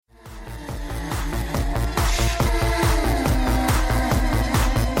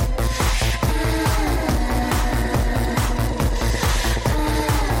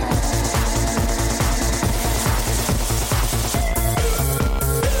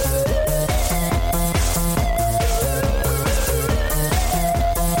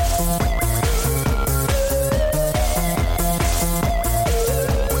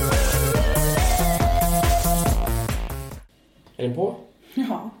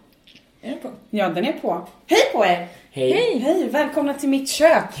Ja, den är på. Hej på er! Hej! Hej, välkomna till mitt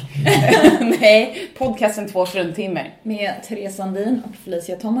kök. Nej, podcasten 2 fruntimmer. Med Therese Sandin och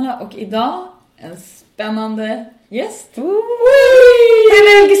Felicia Tomala. Och idag en spännande gäst. Pelle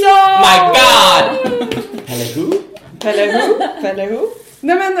Helgesson! My God! Pelle who?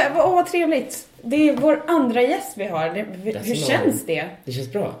 Nej men, vad trevligt. Det är vår andra gäst vi har. Hur känns det? Det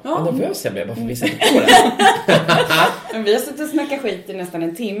känns bra. Ja. Vad nervös jag blev bara för att vi satte på det. Vi har suttit och snackat skit i nästan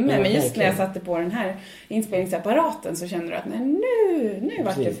en timme. Ja, men just när jag verkligen. satte på den här inspelningsapparaten så kände du att nej, nu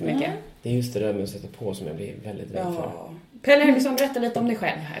var det för mycket. Det är just det där med att sätta på som jag blir väldigt rädd för. Ja. Pelle Helgesson, berätta lite om dig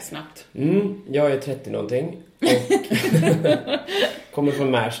själv här snabbt. Jag är 30 någonting och kommer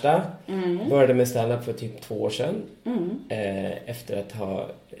från Märsta. Började med stand-up för typ 2 år sedan. Efter att ha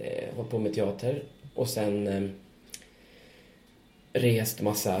hållit på med teater. Och sen rest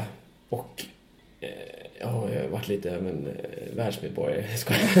massa. Och jag har varit lite av en världsmedborgare.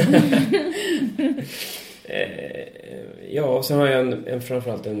 Ja, och sen har jag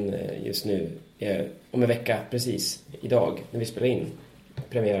framförallt just nu om en vecka, precis idag när vi spelar in,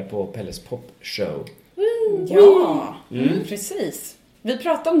 premiär på Pelles popshow. Ja, precis. Vi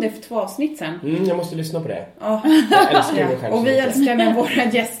pratade om det för 2 avsnitt sen. Jag måste lyssna på det. Ja. Jag älskar mig själv. Och vi älskar när våra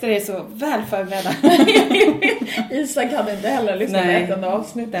gäster är så väl förberedda. Isak hade inte heller lyssnat på ett enda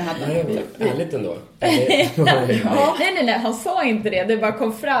avsnitt. Det hade Nej, härligt ändå. Ja. Nej, han sa inte det. Det bara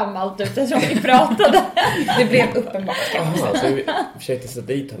kom fram allt eftersom vi pratade. Det blev uppenbart. Aha, så vi försökte sätta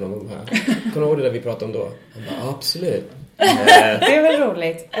dit honom här. Kommer du ihåg det där vi pratade om då? Han bara, absolut. Det är väl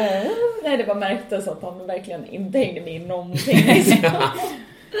roligt. Nej, det bara märktes att han verkligen inte hängde med i någonting.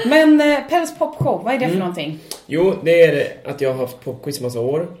 Men Pelles popshow, vad är det för någonting? Jo, det är att jag har haft popquiz massa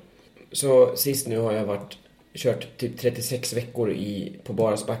år. Så sist nu har jag kört typ 36 veckor på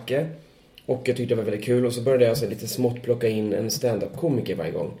Barasbacke. Och jag tyckte det var väldigt kul. Och så började jag lite smått plocka in en stand-up-komiker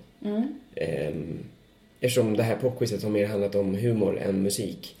varje gång. Eftersom det här popquizet har mer handlat om humor än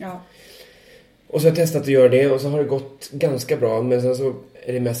musik. Ja. Och så har jag testat att göra det och så har det gått ganska bra. Men sen så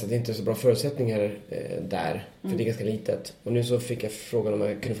är det mest att det inte är så bra förutsättningar där. För det är ganska litet. Och nu så fick jag frågan om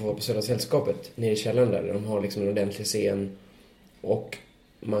jag kunde få vara på Södra Sällskapet nere i källaren där de har liksom en ordentlig scen. Och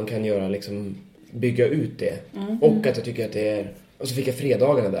man kan göra liksom, bygga ut det. Och att jag tycker att det är... Och så fick jag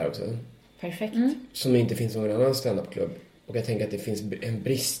fredagarna där också. Perfekt. Som inte finns någon annan stand-up-klubb. Och jag tänker att det finns en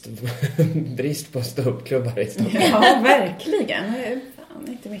brist på ståuppklubbar i Stockholm. Ja, verkligen. Fan,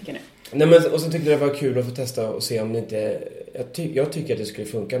 inte mycket nu. Nej, men, och så tyckte jag det var kul att få testa och se om det inte... Jag tycker att det skulle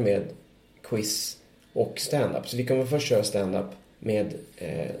funka med quiz och stand-up. Så vi kommer först köra stand-up med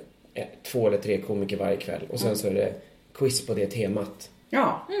 2 eller 3 komiker varje kväll. Och sen så är det quiz på det temat.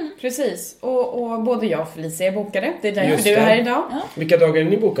 Ja, precis. Och både jag och Felicia är bokade. Det är därför Just du är det. här idag. Ja. Vilka dagar är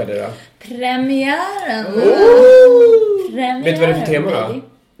ni bokade då? Premiären. Vet du vad det är för tema då?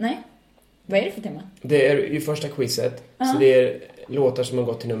 Nej. Vad är det för tema? Det är ju första quizet. Så det är låtar som har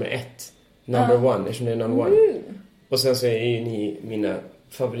gått till nummer 1. Number 1, eftersom det är number 1. Och sen så är ju ni mina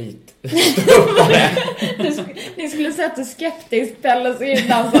favoritståuppare. Ni skulle säga att du är skeptisk, Pelle, så är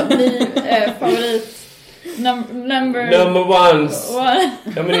det alltså att ni favorit number ones. one.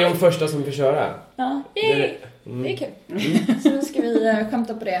 Ja, men det är de första som får köra. Ja, Det det är kul. Så nu ska vi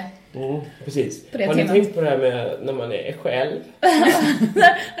skämta på det. Precis. På det Har ni temat. tänkt på det här med när man är själv?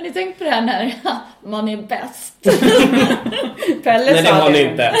 Har ni tänkt på det här när man är bäst? Pelle Nej, det sa har ni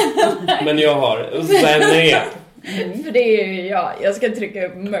inte. Men jag har. Och sen är jag. För det är ju jag ska trycka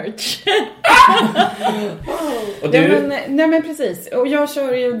upp merch. Och du? Ja, nej men precis. Och jag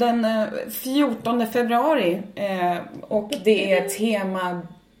kör ju den 14 februari. Och det är tema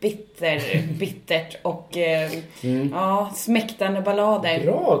bittert och smäktande ballader.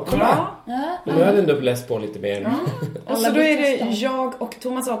 Bra, kolla. Ja. Men jag hade ändå läst på lite mer. Och så då är det jag och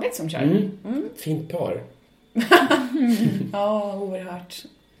Thomas Abelt som kör. Fint par. Ja, oerhört.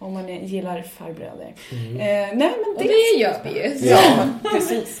 Om man gillar farbröder. Nej, men Och det gör vi ju. Ja,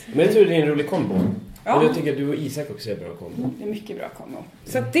 precis. Men jag tror det är en rolig kombo. Ja. Och jag tycker att du och Isak också är en bra kombo. Det är mycket bra kombo.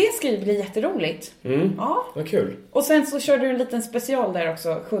 Så att det ska ju bli jätteroligt. Ja. Vad kul. Och sen så kör du en liten special där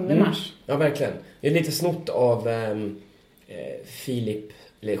också, 7 mars. Ja, verkligen. Det är lite snott av Filip.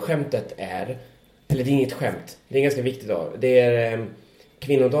 Eller skämtet är... Eller det är inget skämt. Det är en ganska viktig dag. Det är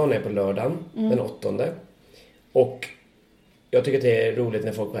kvinnodagen är på lördagen, den 8:e. Och jag tycker att det är roligt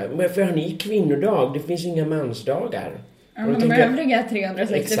när folk bara, men varför har ni kvinnodag? Det finns inga mansdagar. Ja, men de övriga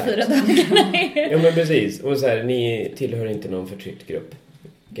 364 dagarna. Ja, men precis. Och så här, ni tillhör inte någon förtryckt grupp.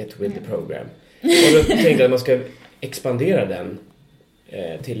 Get with the program. Och då tänkte jag att man ska expandera den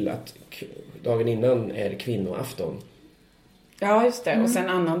till att dagen innan är kvinnoafton. Ja, just det. Och sen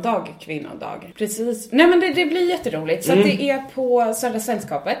annan dag, kvinnodag. Precis. Nej, men det blir jätteroligt. Så att det är på Södra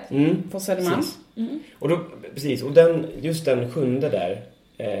Sällskapet. På Södermalm. Och då, precis. Och just den 7:e där.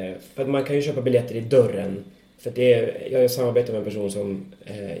 För att man kan ju köpa biljetter i dörren. För att jag samarbetar med en person som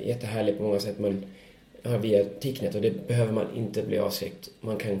är jättehärlig på många sätt. Men via Ticknet. Och det behöver man inte bli avskräckt.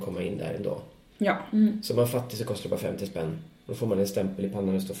 Man kan komma in där ändå. Ja. Så man fattig så kostar det bara 50 spänn. Då får man en stämpel i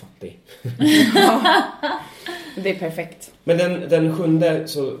pannan och står fattig. Det är perfekt. Men den 7:e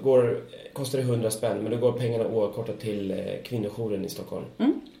så kostar det 100 spänn. Men då går pengarna oavkortat till kvinnojouren i Stockholm.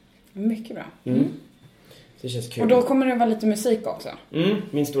 Mycket bra. Det känns kul. Och då kommer det vara lite musik också.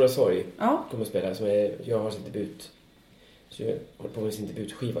 Min stora sorg kommer att spela. Jag har sin debut. Så jag håller på med sin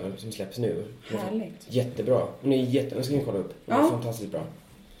debutskiva som släpps nu. Härligt. Jättebra. Jag ska kolla upp. Den är fantastiskt bra.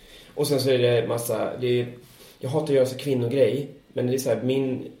 Och sen så är det jag hatar att göra så kvinnogrej. Men det är så här,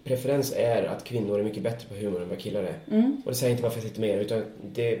 min preferens är att kvinnor är mycket bättre på humor än vad killar är. Och det säger inte varför jag sitter med er, utan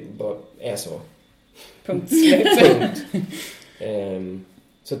det bara är så. Punkt slut.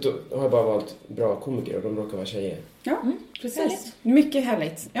 Så då har jag bara valt bra komiker och de råkar vara tjejer. Ja, precis. Härligt. Mycket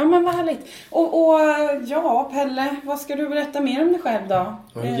härligt. Ja, men vad härligt. Och ja, Pelle, vad ska du berätta mer om dig själv då?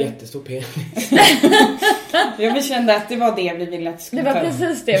 Jag har en jättestor penis. Vi kände att det var det vi ville att det skulle Det var ta.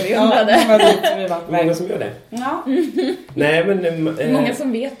 precis det vi undrade. Ja, det var dit vi var på väg. Många som gör det. Ja. Nej, men... Många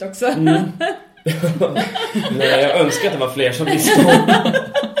som vet också. Nej, jag önskar att det var fler som visste.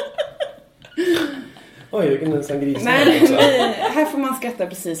 Oj, jag kan nästan grisa. Nej, här får man skratta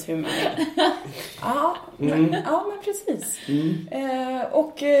precis hur man vill. Ja, men precis.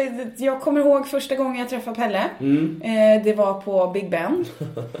 Och jag kommer ihåg första gången jag träffade Pelle. Det var på Big Ben.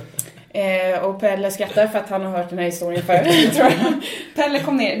 Och Pelle skrattar för att han har hört den här historien förut, tror jag. Pelle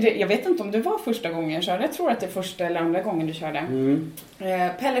kom ner. Jag vet inte om det var första gången jag körde. Jag tror att det är första eller andra gången du körde.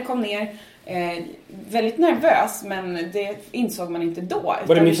 Pelle kom ner. Väldigt nervös, men det insåg man inte då.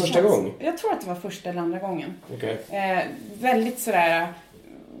 Var det min första gång? Jag tror att det var första eller andra gången. Okay. Väldigt sådär,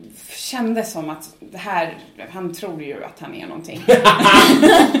 kändes som att det här, han tror ju att han är någonting.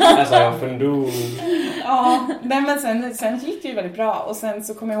 Alltså jag fundor. Ja, men sen gick det ju väldigt bra. Och sen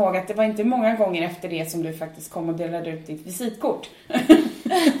så kommer jag ihåg att det var inte många gånger efter det som du faktiskt kom och delade ut ditt visitkort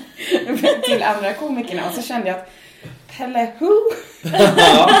till andra komikerna. Och så kände jag att Pelle,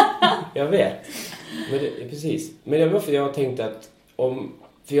 Ja, jag vet. Men precis. Men jag tänkte att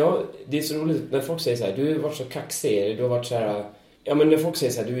det är så roligt när folk säger så här, du har varit så kaxig, du har varit så här, ja, men när folk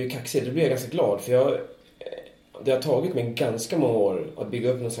säger så här, du är kaxig, då blir jag ganska glad, för det har tagit mig ganska många år att bygga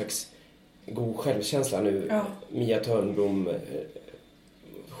upp någon slags god självkänsla nu. Ja. Mia Törnblom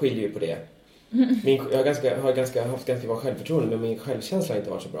skiljer ju på det. Jag har haft ganska bra självförtroende, men min självkänsla har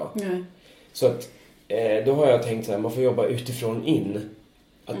inte varit så bra. Nej. Så att då har jag tänkt så här, man får jobba utifrån in.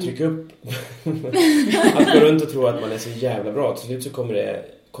 Att trycka upp att gå runt och tro att man är så jävla bra. Till slut så kommer det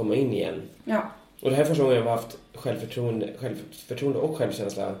komma in igen. Ja. Och det här är första gången jag har haft självförtroende och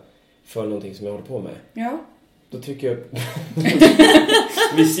självkänsla för någonting som jag håller på med. Ja. Då trycker jag upp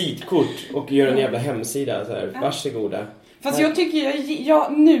visitkort och gör en jävla hemsida så här. Varsågoda. Fast jag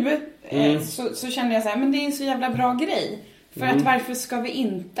tycker nu så känner jag så här, men det är en så jävla bra grej. För att varför ska vi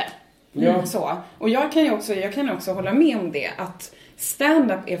inte? Ja. Så. Och jag kan också hålla med om det, att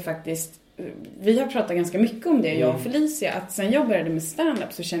stand-up är faktiskt, vi har pratat ganska mycket om det, jag och Felicia, att sen jag började med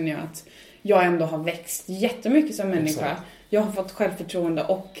stand-up så känner jag att jag ändå har växt jättemycket som människa. Exakt. Jag har fått självförtroende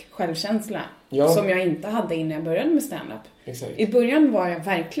och självkänsla som jag inte hade innan jag började med stand-up. Exakt. I början var jag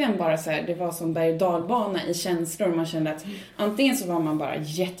verkligen bara så här, det var som berg- och dalbana i känslor. Man kände att antingen så var man bara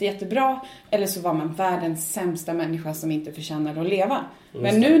jättebra, eller så var man världens sämsta människa som inte förtjänade att leva.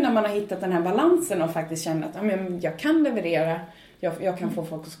 Men nu när man har hittat den här balansen och faktiskt känner att jag kan leverera, jag kan få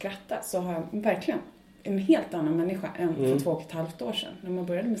folk att skratta, så har jag verkligen en helt annan människa än för 2,5 år sedan när man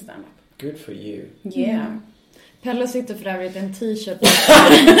började med stand-up. Good for you. Yeah. Pelle sitter för övrigt i en t-shirt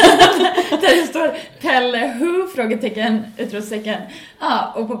där det står Pelle Who? Frågetecken, utropstecken.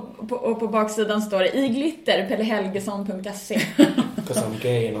 Och på baksidan står det i glitter pellehelgesson.se. Because I'm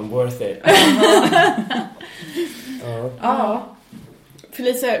gay and I'm worth it. Ja.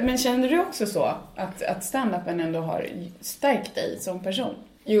 Felicia, men känner du också så att stand-upen ändå har stärkt dig som person?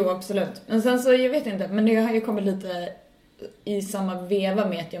 Jo, absolut. Men sen så, jag vet inte, men det har ju kommit lite i samma veva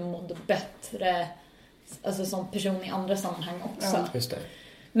med att jag mådde bättre, alltså som person i andra sammanhang också. Ja, just det.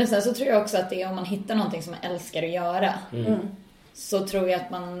 Men sen så tror jag också att det är om man hittar någonting som man älskar att göra. Så tror jag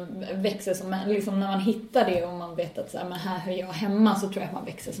att man växer som, liksom när man hittar det och man vet att så här, men här hör jag hemma, så tror jag att man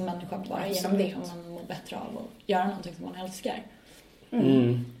växer som människa bara genom det, och man mår bättre av att göra någonting som man älskar.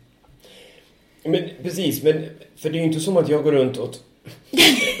 Men precis, men för det är ju inte som att jag går runt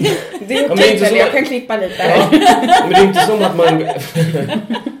Det är okej, okay, jag kan klippa lite här. Ja, men det är inte som att man...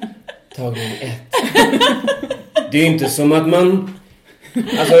 Tagning 1. Det är inte som att man...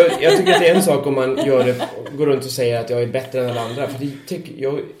 Alltså, jag tycker att det är en sak om man går runt och säger att jag är bättre än alla andra. För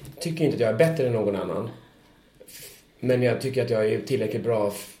jag tycker inte att jag är bättre än någon annan. Men jag tycker att jag är tillräckligt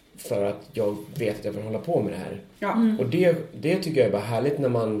bra för att jag vet att jag får hålla på med det här. Ja. Och det tycker jag är bara härligt när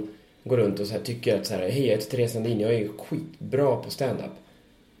man går runt och så här tycker att så här, hej, jag heter Therese Sandin, jag är skitbra på stand-up.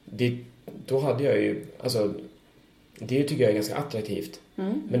 Då hade jag ju, alltså, det tycker jag är ganska attraktivt.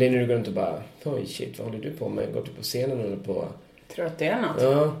 Men det är när du går runt och bara, oj shit, vad håller du på med? Går du på scenen eller på... Tror att det är något?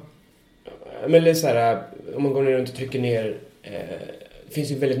 Ja. Men det är så här, om man går runt och trycker ner... det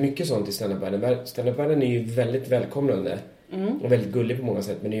finns ju väldigt mycket sånt i stand-up-världen. Stand-up-världen är ju väldigt välkomnande. Och väldigt gullig på många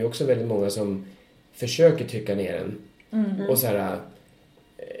sätt. Men det är ju också väldigt många som försöker trycka ner en. Och så här...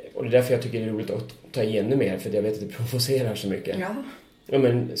 Och det är därför jag tycker det är roligt att ta igen ännu mer. För jag vet att det provocerar så mycket. Ja,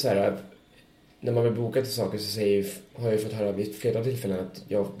 men så här... När man blir bokad till saker så har jag fått höra vid flera tillfällen att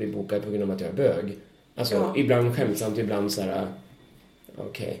jag blir bokad på grund av att jag är bög. Alltså ibland skämtsamt, ibland så här...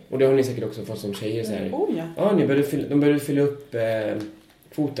 Okej. Och det har ni säkert också fått som tjejer så här. Ja, de började fylla upp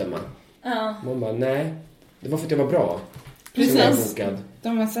foten, va? Ja. Man bara, nej. Det var för att jag var bra. Precis.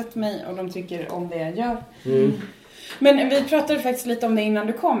 De har sett mig och de tycker om det jag gör. Men vi pratade faktiskt lite om det innan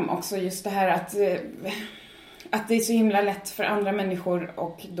du kom också. Just det här att det är så himla lätt för andra människor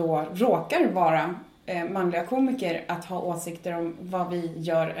och då råkar vara manliga komiker att ha åsikter om vad vi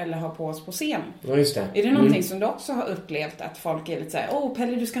gör eller har på oss på scen. Ja, just det. Är det någonting som du också har upplevt att folk är lite såhär,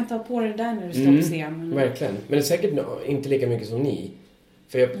 Pelle, du ska inte ha på dig det där när du står på scen? Verkligen. Men det är säkert inte lika mycket som ni.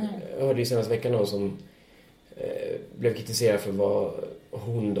 För jag hörde ju senaste veckan någon som blev kritiserad för vad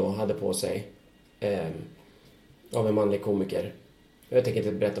hon då hade på sig av en manlig komiker. Jag tänker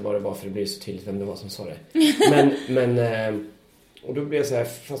inte berätta vad det var för det blir så tydligt vem det var som sa det. Men och då blev jag så här,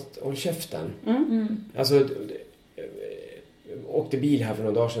 fast håll käften. Alltså, åkte bil här för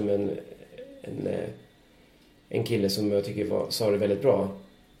några dagar sedan med en kille som jag tycker sa det väldigt bra.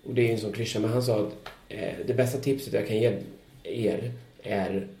 Och det är en sån klyscha, men han sa att det bästa tipset jag kan ge er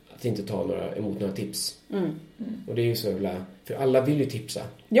är att inte ta emot några tips. Och det är ju så jävla... För alla vill ju tipsa.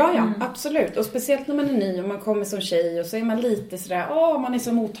 Ja, absolut. Och speciellt när man är ny och man kommer som tjej och så är man lite sådär, man är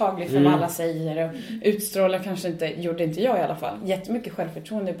så mottaglig för vad alla säger och utstrålar kanske inte, gjorde inte jag i alla fall, jättemycket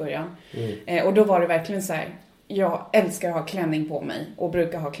självförtroende i början. Och då var det verkligen så här, jag älskar att ha klänning på mig och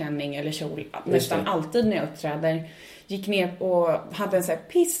brukar ha klänning eller kjol nästan alltid när jag uppträder. Gick ner och hade en så här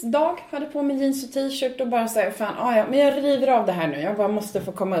pissdag, hade på mig jeans och t-shirt och bara så här, men jag river av det här nu. Jag bara måste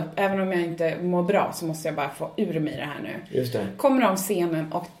få komma upp, även om jag inte mår bra så måste jag bara få ur mig det här nu. Just det. Kommer av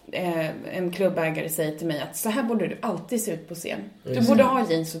scenen och en klubbägare säger till mig att så här borde du alltid se ut på scen. Du borde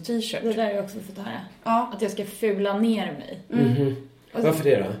ha jeans och t-shirt. Det där har jag också fått höra. Ja. Att jag ska fula ner mig. Varför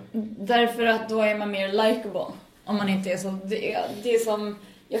det då? Därför att då är man mer likeable. Om man inte är så... Det är som...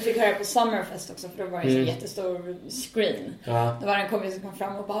 Jag fick höra på Summerfest också, för då var det en så jättestor screen. Ja. Det var en kompis som kom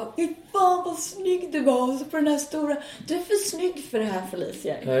fram och bara, fy fan vad snygg du var, så på den här stora. Du är för snygg för det här,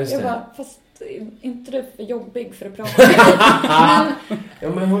 Felicia. Ja, jag bara, fast inte du för jobbig för att prata med dig. Ja,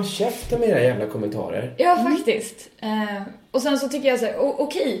 men håll käften med era jävla kommentarer. Ja, faktiskt. Och sen så tycker jag så här,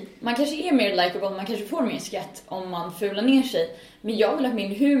 okej, man kanske är mer likeable, man kanske får mer skratt om man fular ner sig. Men jag vill att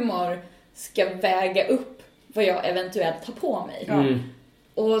min humor ska väga upp vad jag eventuellt tar på mig.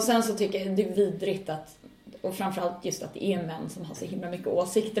 Och sen så tycker jag det är vidrigt att, och framförallt just att det är män som har så himla mycket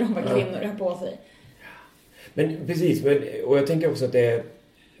åsikter om vad kvinnor har på sig. Men precis, och jag tänker också att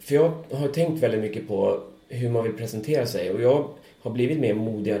för jag har tänkt väldigt mycket på hur man vill presentera sig, och jag har blivit mer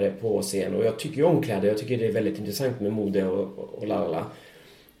modigare på scen, och jag tycker ju om kläder, jag tycker det är väldigt intressant med mode och lalala.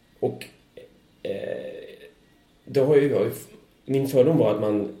 Och då har ju min fördom var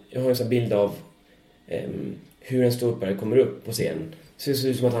att jag har en sån bild av hur en ståuppare kommer upp på scen. Så det ser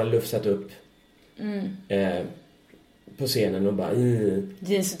ut som att han har lufsat upp på scenen och bara...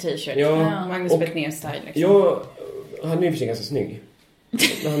 Jeans och t-shirt. Ja, Magnus Bettner-style. Liksom. Ja, han är ju för sig ganska snygg.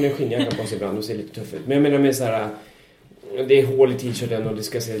 Han har en skinnjacka på sig ibland och ser lite tuff ut. Men jag menar med så här... Det är hål i t-shirten och det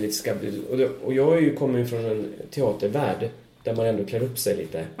ska se lite skabbigt ut. Och jag är ju kommit från en teatervärld där man ändå klär upp sig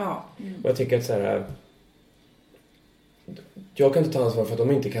lite. Ja. Och jag tycker att så här... Jag kan inte ta ansvar för att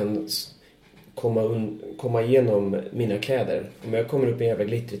de inte kan... komma igenom mina kläder. Om jag kommer upp i en jävla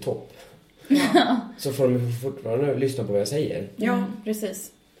glittrig topp så får de fortfarande lyssna på vad jag säger. Ja,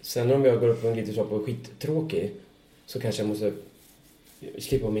 precis. Sen om jag går upp på en glittrig topp och är skittråkig så kanske jag måste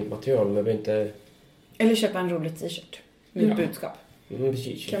slippa mitt material, men jag vill inte... Eller köpa en rolig t-shirt med budskap.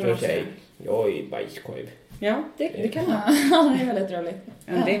 Precis. Jag är bajskorv. Ja, det kan man. Ja, det är väldigt roligt.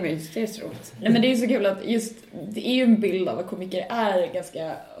 Ja, det är så roligt. Nej, men det är så kul att just, det är ju en bild av att komiker är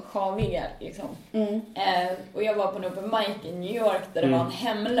ganska sjaviga liksom. Och jag var på en open mic i New York där det var en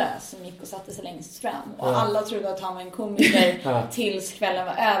hemlös som gick och satte sig längst fram. Och alla trodde att han var en komiker tills kvällen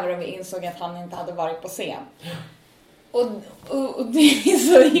var över och vi insåg att han inte hade varit på scen. Och det är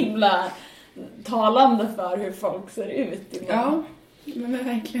så himla talande för hur folk ser ut. Ja, men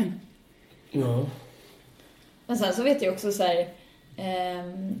verkligen. Ja. Men sen så vet jag också så här,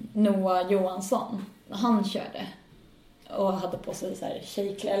 Noah Johansson, han körde och hade på sig så här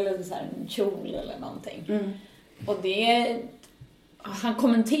tjejkläder eller så här en kjol eller någonting. Och det,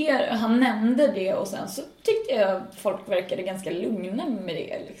 han nämnde det och sen så tyckte jag folk verkade ganska lugna med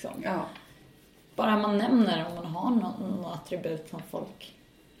det liksom. Ja. Bara man nämner om man har någon attribut som folk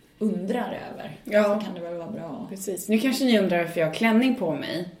undrar över. Så kan det väl vara bra. Precis. Nu kanske ni undrar varför jag har klänning på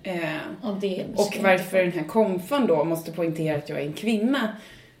mig. Och varför den här konfan då måste poängtera att jag är en kvinna.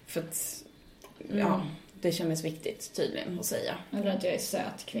 För att, det känns viktigt tydligen att säga. Eller att jag är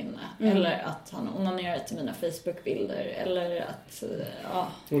söt kvinna. Eller att han onanerar till mina Facebook-bilder. Eller att,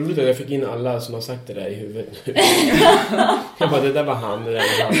 Jag fick in alla som har sagt det där i huvudet. Jag bara, det där var han, det där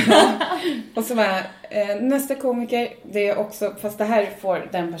var han. Och så bara, nästa komiker, det är också, fast det här får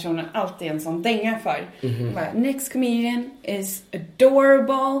den personen alltid en sån dänga för. Bara, next comedian is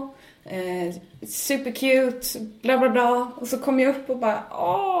adorable, super cute, bla bla bla. Och så kom jag upp och bara,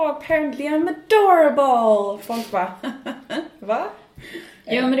 apparently I'm adorable. Folk bara, va?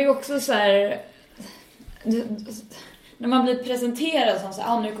 Ja, men det är också så här, när man blir presenterad som så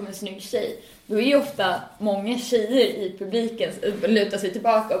här, nu kommer en snygg tjej. Då är ju ofta många tjejer i publiken lutar sig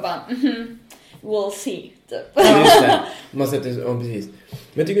tillbaka och bara, we'll see, typ. Ja, just det. Man sätter, precis. Men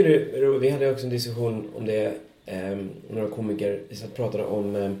jag tycker vi hade också en diskussion om det, några komiker som pratade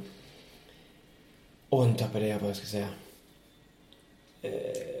om, nu tappade jag vad jag ska säga.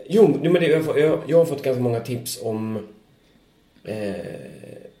 Jag har fått ganska många tips om,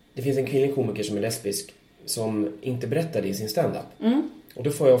 det finns en kvinnlig komiker som är lesbisk som inte berättar det i sin stand-up. Och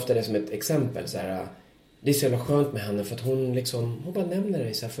då får jag ofta det som ett exempel så här, det är så jävla skönt med henne för att hon bara nämner det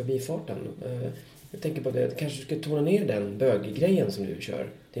i så här förbifarten. Jag tänker på det, kanske du ska tona ner den böggrejen som du kör,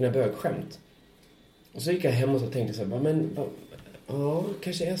 dina bögskämt. Och så gick jag hem och så tänkte så här,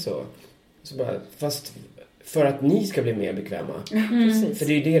 kanske är så. Så bara, fast för att ni ska bli mer bekväma. För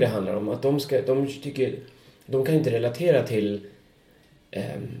det är ju det handlar om, att de kan inte relatera till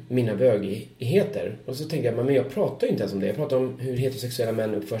mina bögigheter. Och så tänkte jag, men jag pratar ju inte ens om det. Jag pratar om hur heterosexuella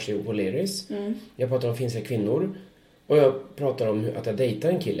män uppför sig på Leris. Jag pratar om finska kvinnor. Och jag pratar om att jag dejtar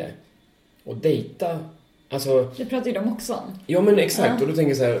en kille. Och dejta, alltså... Det pratar ju de också om. Ja, men exakt. Och då tänker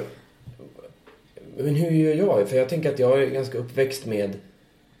jag så här, men hur gör jag? För jag tänker att jag är ganska uppväxt med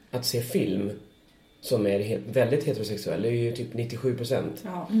att se film som är väldigt heterosexuell. Det är ju typ 97%.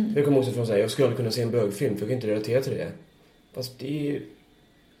 Ja. Jag kommer också från så här, jag skulle kunna se en bögfilm för jag kan inte relatera till det. Fast det är ju...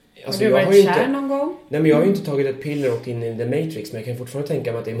 Alltså, har du varit kär någon gång? Nej, men jag har ju inte tagit ett piller och åkt in i The Matrix, men jag kan fortfarande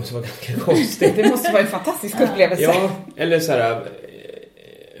tänka mig att det måste vara ganska konstigt. Det måste vara en fantastisk upplevelse. Ja, eller så här,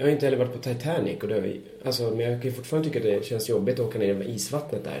 jag har inte heller varit på Titanic och men jag kan fortfarande tycka att det känns jobbigt att åka ner i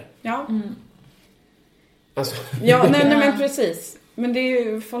isvattnet där. Ja. Alltså. Ja, nej, men precis. Men det är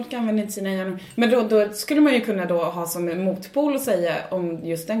ju, folk använder inte sina hjärnor. Men då skulle man ju kunna då ha som en motpol att säga om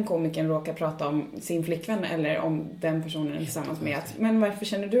just den komikern råkar prata om sin flickvän eller om den personen är tillsammans med. Men varför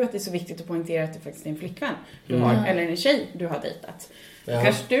känner du att det är så viktigt att poängtera att det faktiskt är en flickvän du har, eller en tjej du har dejtat? Ja.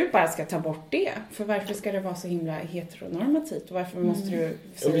 Kanske du bara ska ta bort det. För varför ska det vara så himla heteronormativt? Varför måste du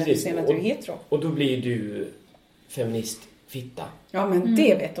säga att du är hetero? Och då blir du feministfitta. Ja, men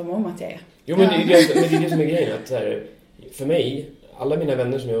det vet de om att jag är. Jo, men det är det som är grejen. Att här, för mig, alla mina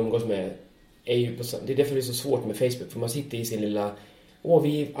vänner som jag umgås med är ju det är därför det är så svårt med Facebook. För man sitter i sin lilla...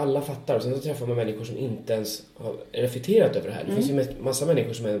 vi alla fattar. Och sen så träffar man människor som inte ens har reflekterat över det här. Det finns ju massa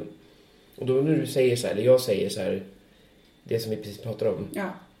människor som är... Och då när du säger så här, eller jag säger så här, det som vi precis pratar om. Ja.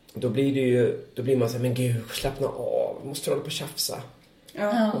 Då blir man så här, men gud, slappna av. Måste hålla på och tjafsa.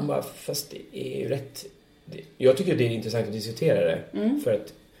 Ja. Och bara, fast det är ju rätt... Jag tycker det är intressant att diskutera det. För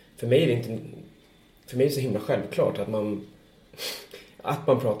att för mig är det inte... För mig är det så himla självklart att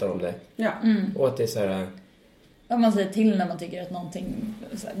man pratar om det. Ja. Och att det är så här... Vad man säger till när man tycker att någonting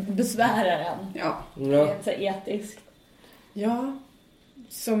så här besvärar en. Ja. Det är så här etiskt. Ja.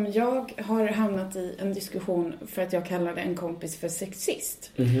 Som jag har hamnat i en diskussion för att jag kallade en kompis för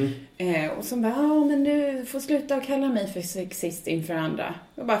sexist. Och som bara, men du får sluta att kalla mig för sexist inför andra.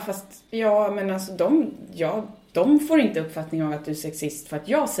 Och bara, fast, men alltså de får inte uppfattning av att du är sexist för att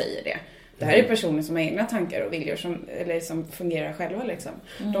jag säger det. Det här är personer som har egna tankar och viljor som fungerar själva liksom.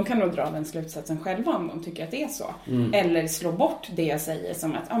 De kan nog dra den slutsatsen själva om de tycker att det är så. Eller slå bort det jag säger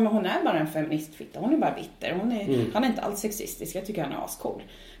som att men hon är bara en feministfitta, hon är bara bitter, han är inte alls sexistisk, jag tycker han är ascool.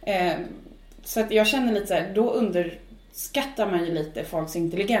 Så att jag känner lite så här, då underskattar man ju lite folks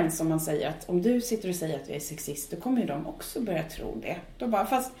intelligens om man säger att om du sitter och säger att jag är sexist, då kommer ju de också börja tro det. Då bara,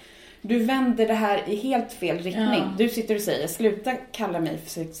 fast du vänder det här i helt fel riktning. Ja. Du sitter och säger, sluta kalla mig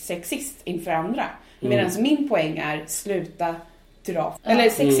för sexist inför andra. Medan min poäng är, sluta dra eller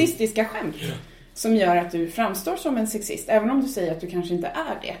sexistiska skämt som gör att du framstår som en sexist. Även om du säger att du kanske inte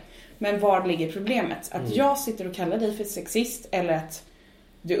är det. Men var ligger problemet? Att jag sitter och kallar dig för sexist eller att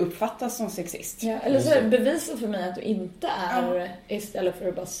du uppfattas som sexist. Ja, eller så bevisa för mig att du inte är istället för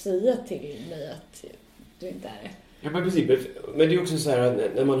att bara säga till mig att du inte är det. Ja, men precis. Men det är också så här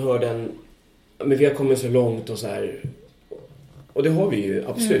att när man hör den, men vi har kommit så långt och så här, och det har vi ju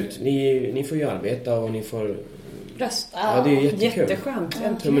absolut. Ni får ju arbeta och ni får rösta. Ja, det är jättekul. Jätteskönt.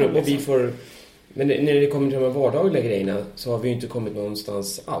 Men när det kommer till de här vardagliga grejerna så har vi ju inte kommit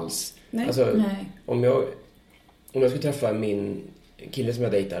någonstans alls. Nej. Alltså, Nej. Om jag ska träffa min kille som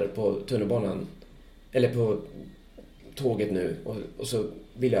jag dejtar på tunnelbanan eller på tåget nu och så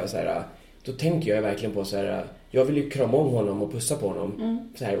vill jag så här, då tänker jag verkligen på så här, jag vill ju krama om honom och pussa på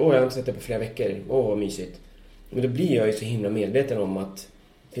honom. Så här, jag har inte sett det på flera veckor. Vad mysigt. Men då blir jag ju så himla medveten om att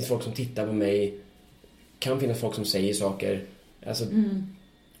det finns folk som tittar på mig. Kan finnas folk som säger saker. Alltså,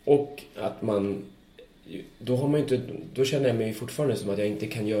 och att man då känner jag mig fortfarande som att jag inte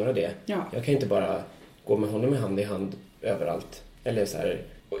kan göra det. Ja. Jag kan inte bara gå med honom hand i hand överallt. Eller så här,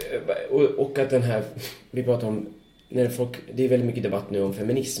 och att den här, vi pratar om det är väldigt mycket debatt nu om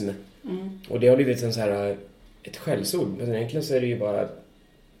feminism. Och det har blivit en så här, ett skällsord. Men egentligen så är det ju bara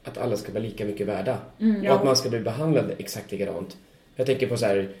att alla ska vara lika mycket värda. Och att man ska bli behandlad exakt likadant. Jag tänker på så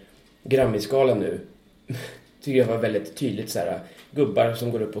här Grammy-skalan nu. Tycker jag var väldigt tydligt så här, gubbar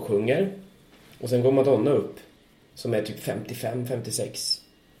som går upp och sjunger. Och sen går Madonna upp som är typ 55-56.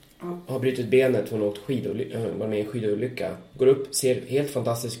 Har brutit benet, hon har var med i en skidolycka. Går upp, ser helt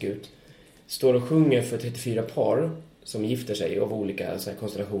fantastisk ut. Står och sjunger för 34 par som gifter sig av olika så här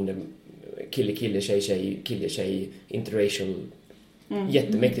konstellationer. Kille, tjej, interracial.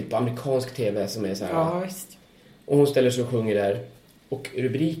 Jättemäktigt på amerikansk tv som är så här. Ja, visst. Och hon ställer sig och sjunger där. Och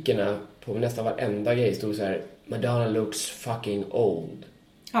rubrikerna på nästan varenda grej stod så här: Madonna looks fucking old.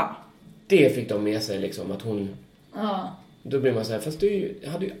 Ja. Det fick de med sig liksom, att hon... Ja. Då blir man så här, fast du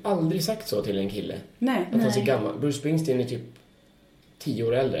hade ju aldrig sagt så till en kille. Nej. Att han ser gammal. Bruce Springsteen är typ 10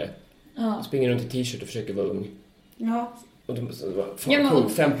 år äldre. Ja. Springer runt i t-shirt och försöker vara ung. Ja. Och då fan, cool,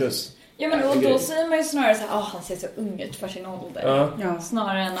 5+. Ja, men och då säger man ju snarare så här, han ser så ung ut för sin ålder. Ja.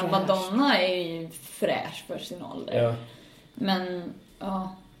 Snarare än att Madonna är ju fräsch för sin ålder. Ja. Men,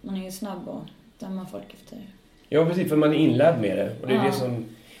 man är ju snabb och döma folk efter det. Ja, precis, för man är inlärd med det. Och det är det som...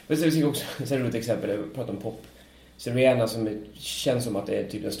 Men så är också ett roligt exempel, jag pratar om pop. Så Rihanna som känns som att det är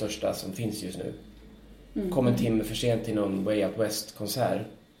typ den största som finns just nu. Kom en timme för sent till någon Way Out West-konsert.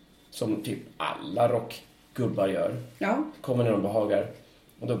 Som typ alla rockgubbar gör. Ja. Kommer när de behagar.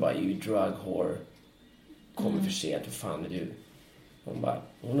 Och då bara, you drug whore. Kommer för sent, vad fan är du?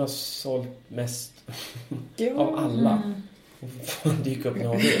 Hon har sålt mest av alla. Hon dyker upp när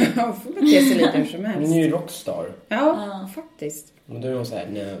hon vill. Hon får bete sig lite hur som helst. Hon är ju rockstar. Ja, faktiskt. Men då är hon så här,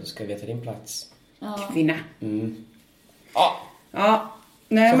 nej, du ska veta din plats. Kvinna. Ja.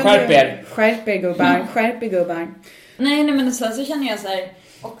 Nej, så men skärp er. Skärp er gubbar. Skärp er gubbar. Nej, men så känner jag så här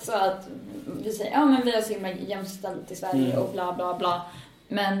också att vi säger, men vi har så himla jämställt i Sverige och bla bla bla.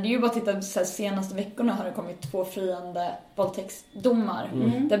 Men det är ju bara att titta, så här, senaste veckorna har det kommit 2 friande våldtäktsdomar.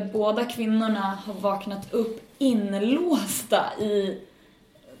 Där båda kvinnorna har vaknat upp inlåsta i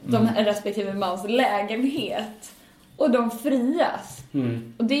de respektive mans lägenhet. Och de frias.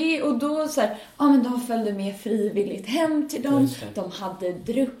 Och då så här, men de följde med frivilligt hem till dem. De hade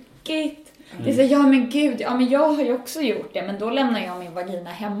druckit. Det är så, men gud, men jag har ju också gjort det. Men då lämnar jag min vagina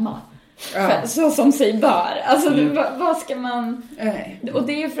hemma. För, så som sig bör. Alltså, vad ska man... Och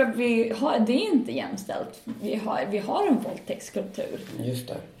det är ju för att det är inte jämställt. Vi har en våldtäktskultur. Just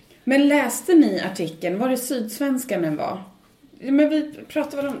det. Men läste ni artikeln? Var det Sydsvenskan den var? Men vi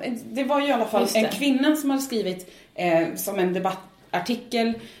pratade om... Det var ju i alla fall en kvinna som hade skrivit som en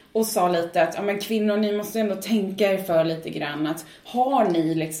debattartikel och sa lite att men kvinnor, ni måste ändå tänka er för lite grann. Att har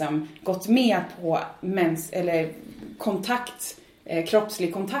ni liksom gått med på eller kontakt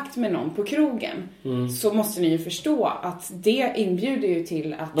kroppslig kontakt med någon på krogen, så måste ni ju förstå att det inbjuder ju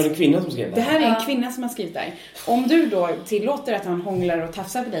till att... Var det en kvinna som skrev det? Det här är en kvinna som har skrivit där. Om du då tillåter att han hånglar och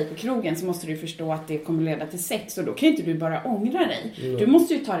tafsar på dig på krogen, så måste du förstå att det kommer leda till sex, och då kan ju inte du bara ångra dig. Du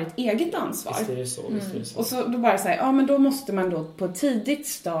måste ju ta ditt eget ansvar. Visst är det så, visst är det så. Och så då bara säga, ja men då måste man då på ett tidigt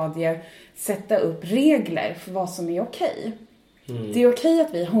stadie sätta upp regler för vad som är okej. Det är okej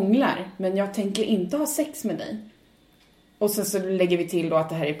att vi hånglar, men jag tänker inte ha sex med dig. Och sen så lägger vi till då att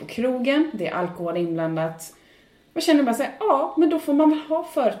det här är på krogen, det är alkohol inblandat. Och känner bara så här, ja, men då får man väl ha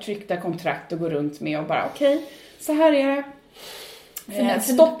förtryckta kontrakt och gå runt med och bara okej, så här är det.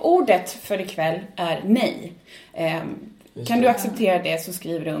 Stoppordet för ikväll är nej. Kan du acceptera det, så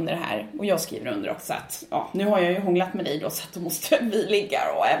skriver du under det här. Och jag skriver under också att nu har jag ju hånglat med dig då, så att då måste vi ligga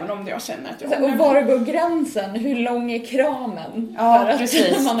då, även om jag känner att jag och var går gränsen? Hur lång är kramen? Ja,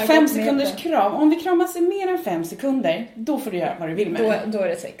 precis. 5 sekunders kram. Om vi kramas i mer än 5 sekunder, då får du göra vad du vill med då är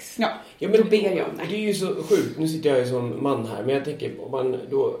det sex. Ja, men då ber jag om det. Det är ju så sjukt. Nu sitter jag ju som man här, men jag tänker om man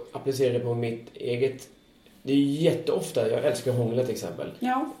då applicerar det på mitt eget. Det är ju jätteofta, jag älskar att hångla till exempel.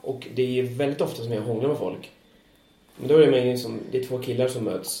 Ja. Och det är väldigt ofta som jag hånglar med folk. Men då är det mig som, det är 2 killar som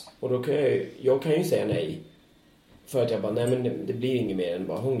möts. Och då kan jag kan ju säga nej. För att jag bara, nej men det blir inget mer än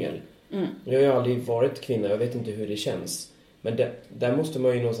bara hångel. Jag har ju aldrig varit kvinna, jag vet inte hur det känns. Men där måste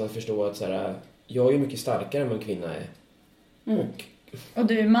man ju någonstans förstå att så här, jag är ju mycket starkare än vad en kvinna är. Och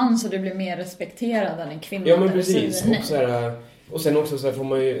du är man, så du blir mer respekterad än en kvinna. Ja, men precis. Och, så här, och sen också så här får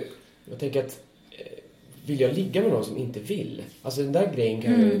man ju, jag tänker att vill jag ligga med någon som inte vill? Alltså den där grejen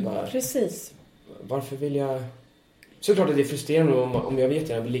kan ju bara... Precis. Varför vill jag... Såklart att det är frustrerande om jag vet att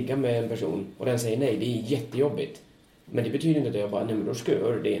jag vill ligga med en person och den säger nej. Det är jättejobbigt. Men det betyder inte att jag bara, nej men då ska jag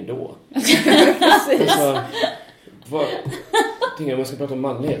göra det ändå. Precis. Alltså, tänker jag, man ska prata om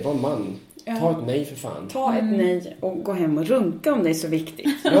manlighet. Var man? Ja. Ta ett nej för fan. Ta ett nej och gå hem och runka om det är så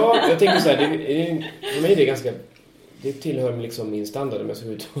viktigt. Ja, jag tänker så här, för mig är det ganska... Det tillhör liksom min standard om jag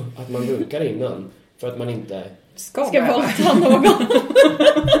ser ut att man runkar innan. För att man inte... Ska våldta någon.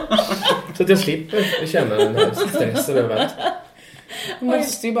 Så att jag slipper känna den här stressen över att... Man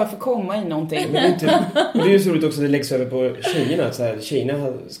måste ju bara få komma i någonting. Men det är ju så roligt också att det läggs över på tjejerna. Att så här,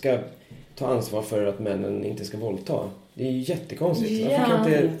 tjejerna ska ta ansvar för att männen inte ska våldta. Det är ju jättekonstigt. Ja,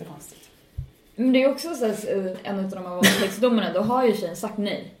 det är jättekonstigt. Men det är också så här, en av de här våldtäktsdomarna, då har ju tjejen sagt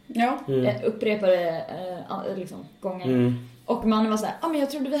nej. Ja. Upprepade liksom, gånger. Och mannen var så här, men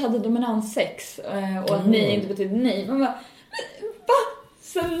jag trodde vi hade dominanssex. Och att nej inte betyder nej. Man bara, va?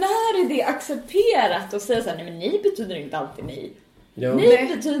 Så när är det accepterat att säga så här, nej men nej betyder inte alltid nej. Ja.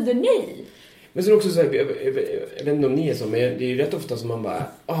 Nej betyder nej. Men så är det också så här, jag vet inte om ni är så, men det är ju rätt ofta som man bara,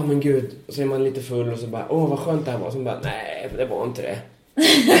 men gud, och så är man lite full och så bara, vad skönt det här var. Och så bara, nej, det var inte det.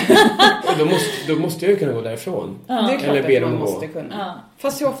 Och då måste jag ju kunna gå därifrån. Ja. Det är klart eller att man måste kunna. Ja.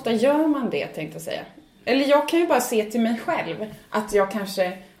 Fast hur ofta gör man det, tänkte jag säga. Eller jag kan ju bara se till mig själv att jag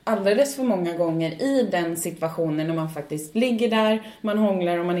kanske alldeles för många gånger i den situationen när man faktiskt ligger där, man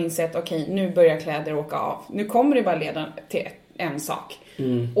hånglar och man inser att okej, nu börjar kläder åka av. Nu kommer det bara leda till en sak.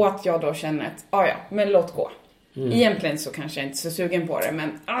 Och att jag då känner att, men låt gå. Egentligen så kanske jag inte är så sugen på det, men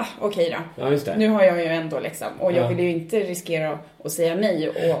okej då. Ja, just det. Nu har jag ju ändå liksom, och jag vill ju inte riskera att säga nej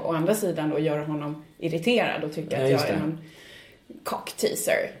och å andra sidan då göra honom irriterad och tycka att jag är en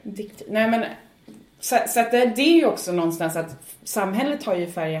cockteaser. Nej men så att det är ju också någonstans att samhället har ju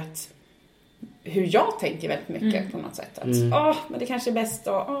färgat hur jag tänker väldigt mycket på något sätt. Att, men det kanske är bäst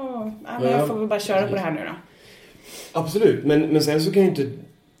och men jag får väl bara köra på det här nu då. Absolut, men sen så kan ju inte...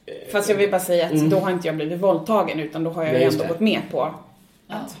 Fast jag vill bara säga att då har inte jag blivit våldtagen, utan då har jag ju ändå gått med på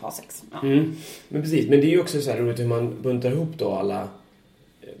att ha sex. Ja. Men precis, men det är ju också så här roligt hur man buntar ihop då alla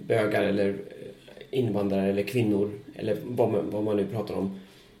bögar eller invandrare eller kvinnor eller vad man nu pratar om.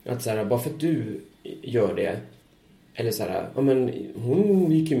 Att så här, bara för att du gör det, eller så här, men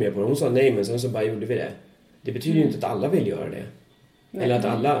hon gick ju med på det, hon sa nej men sen så bara gjorde vi det. Det betyder ju inte att alla vill göra det. Nej. Eller att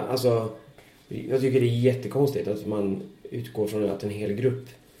alla, alltså jag tycker det är jättekonstigt att man utgår från att en hel grupp.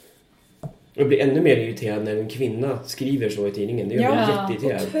 Jag blir ännu mer irriterad när en kvinna skriver så i tidningen. Det gör mig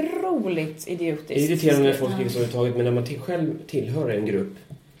jätteirriterad. Otroligt idiotiskt. Det är irriterande när folk skriver så överhuvudtaget, men när man själv tillhör en grupp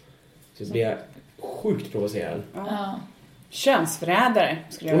så blir jag sjukt provocerad. Ja. Könsförrädare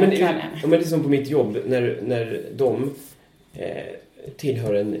skulle jag vilja kalla henne. Men det är som på mitt jobb när de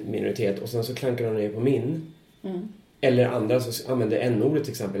tillhör en minoritet och sen så klankar de ner på min. Eller andra så använder n-ordet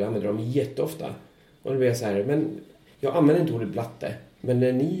till exempel. Jag använder dem jätteofta. Och då blir jag så här, men jag använder inte ordet blatte. Men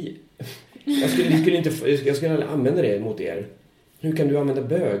när ni... Jag skulle aldrig använda det mot er. Hur kan du använda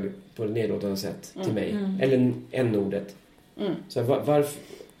bög på ett nedlåtande sätt till mig? Eller n-ordet. Så här, varför...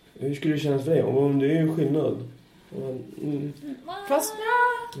 Hur skulle det kännas för dig? Om det är en skillnad. Fast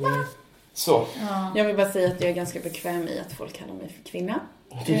Så. Ja. jag vill bara säga att jag är ganska bekväm i att folk kallar mig för kvinna.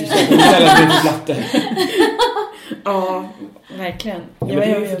 Du ställer dig för platte. Ja, verkligen. Ja, men det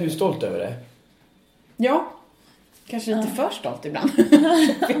är ju för att du är stolt över det. Ja, kanske lite för stolt ibland.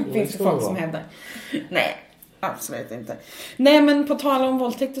 Finns det folk som hävdar. Nej, absolut inte. Nej, men på tal om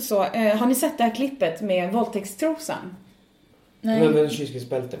våldtäkt och så. Har ni sett det här klippet med våldtäktstrosan? Nej. Men den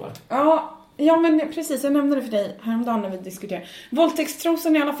kylskåpsbälte, va? Ja, men precis. Jag nämnde det för dig häromdagen när vi diskuterade.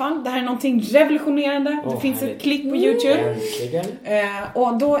 Våldtäktstrosan i alla fall. Det här är någonting revolutionerande. Det finns ett klipp på YouTube.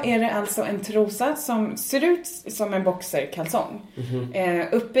 Och då är det alltså en trosa som ser ut som en boxerkalsong.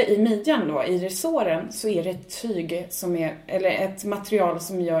 Uppe i midjan då, i resåren, så är det ett tyg som är, eller ett material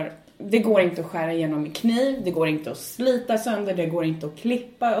som gör, det går inte att skära igenom med kniv, det går inte att slita sönder, det går inte att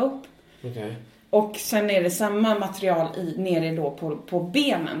klippa upp. Okay. Och sen är det samma material nere då på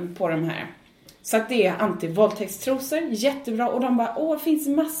benen på de här. Så att det är anti-våldtäktstrosor, jättebra. Och de bara, det finns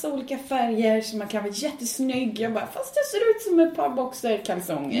massa olika färger så man kan vara jättesnygg. Jag bara, fast det ser ut som ett par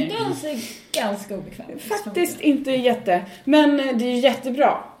boxerkalsonger. Den ser ganska obekväm. Faktiskt inte jätte, men det är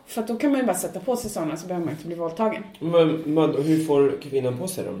jättebra. För att då kan man ju bara sätta på sig sådana så behöver man inte bli våldtagen. Men hur får kvinnan på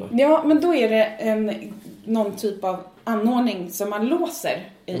sig dem då? Ja, men då är det någon typ av anordning som man låser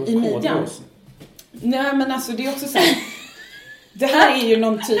i midjan. Nej, men alltså det är också så här. Det här är ju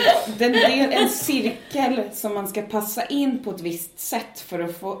någon typ, det är en cirkel som man ska passa in på ett visst sätt för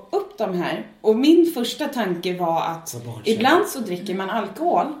att få upp de här. Och min första tanke var att ibland så dricker man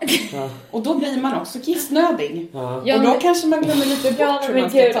alkohol och då blir man också kissnödig. Ja, och då kanske man glömmer lite bort hur man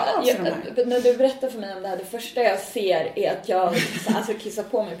ska ta av sig de här. När du berättar för mig om det här, det första jag ser är att jag kissar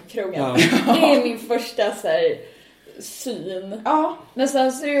på mig på krogen. Ja. Det är min första så här, syn. Ja. Men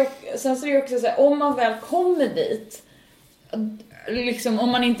sen så är det också så här, om man väl kommer dit, liksom, om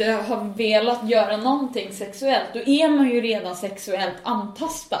man inte har velat göra någonting sexuellt, då är man ju redan sexuellt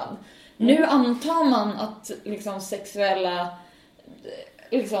antastad. Nu antar man att liksom sexuella,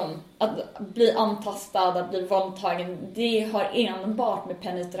 liksom, att bli antastad, att bli våldtagen, det har enbart med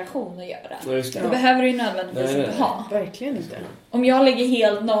penetration att göra. Just det. Det behöver du ju nödvändigtvis inte ha. Verkligen inte. Om jag ligger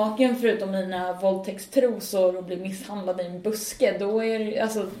helt naken förutom mina våldtäktstrosor och blir misshandlad i en buske, då är det,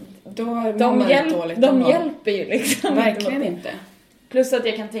 alltså, de hjälper ju liksom. Verkligen inte. Plus att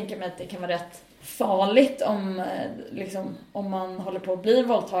jag kan tänka mig att det kan vara rätt farligt om man håller på att bli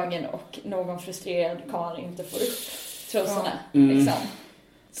våldtagen och någon frustrerad karl inte får upp trosorna. Liksom.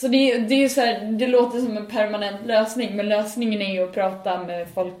 Så det är ju så här, det låter som en permanent lösning, men lösningen är ju att prata med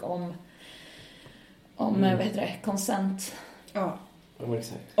folk om vad heter det, consent. Ja.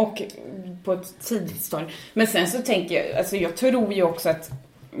 Och på ett tidigt stadium. Men sen så tänker jag, alltså jag tror ju också att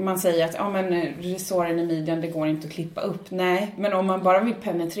man säger att resåren i midjan, det går inte att klippa upp. Nej, men om man bara vill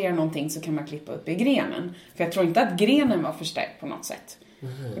penetrera någonting så kan man klippa upp i grenen. För jag tror inte att grenen var förstärkt på något sätt.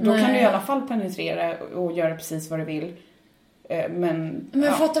 Då kan du i alla fall penetrera och göra precis vad du vill. Men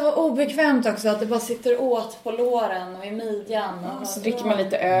för att det var obekvämt också, att det bara sitter åt på låren och i midjan. Och så dricker man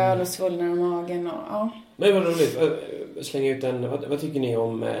lite öl och svullnar i magen. Och, Men vad roligt. Slänga ut vad tycker ni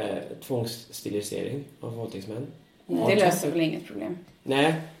om tvångsstilisering av våldtäktsmän? Det löser väl inget problem.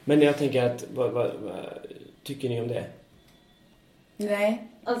 Nej, men jag tänker att vad tycker ni om det? Nej.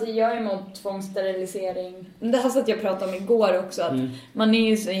 Alltså jag är emot tvångssterilisering. Det här så att jag pratade om igår också, att man är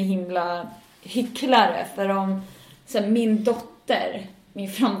ju så himla hycklare. För om så min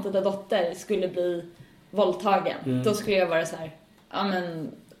framtida dotter skulle bli våldtagen, då skulle jag vara så här,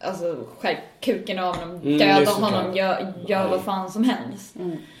 skärp kuken av honom, döda honom, gör vad fan som helst.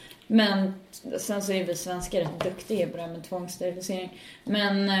 Men sen så är vi svenskar rätt duktiga på det med tvångssterilisering.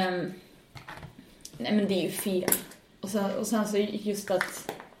 Men nej, men det är ju fel. Och sen så just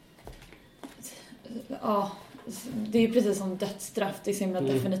att det är ju precis som dödsstraff. Det är så himla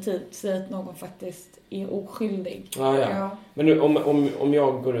definitivt så att någon faktiskt är oskyldig. Ja. Men nu, om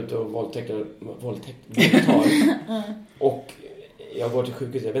jag går ut och våldtar och jag går till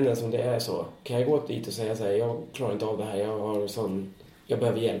sjukhus, jag vet inte ens om det är så. Kan jag gå dit och säga så här, jag klarar inte av det här, jag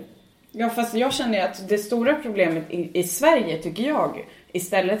behöver hjälp. Ja, fast jag känner att det stora problemet i Sverige, tycker jag,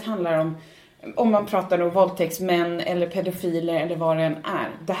 istället handlar om man pratar om våldtäktsmän eller pedofiler eller vad det än är.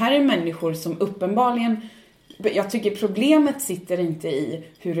 Det här är människor som uppenbarligen, jag tycker problemet sitter inte i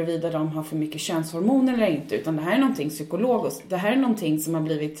huruvida de har för mycket könshormoner eller inte, utan det här är någonting psykologiskt. Det här är någonting som har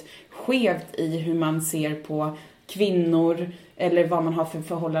blivit skevt i hur man ser på kvinnor eller vad man har för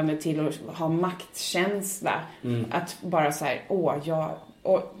förhållande till att ha maktkänsla. Att bara så här,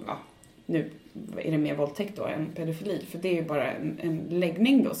 nu är det mer våldtäkt då än pedofili, för det är ju bara en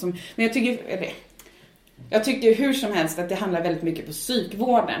läggning då som, men jag tycker Jag tycker hur som helst att det handlar väldigt mycket på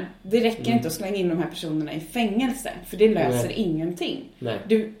psykvården. Det räcker inte att slänga in de här personerna i fängelse. För det löser ingenting.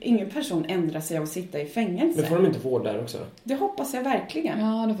 Ingen person ändrar sig av att sitta i fängelse. Men får de inte vård där också? Det hoppas jag verkligen.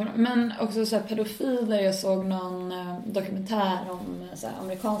 Ja, det får de. Men också så här pedofiler. Jag såg någon dokumentär om så här,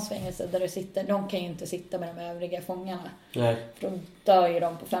 amerikansk fängelse där det sitter. De kan ju inte sitta med de övriga fångarna. Nej. För då dör ju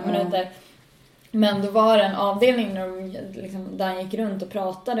de på 5 minuter. Men då var det en avdelning där han gick runt och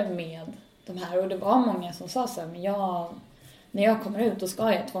pratade med de här. Och det var många som sa så här, men när jag kommer ut då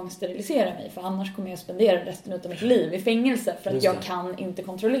ska jag tvångssterilisera mig. För annars kommer jag spendera resten av mitt liv i fängelse. För att jag kan inte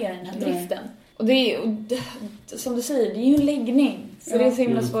kontrollera den här driften. Och det som du säger, det är ju en läggning. Så det är så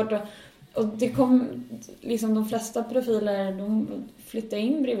himla svårt att... Och det kom, liksom de flesta profiler, de flyttar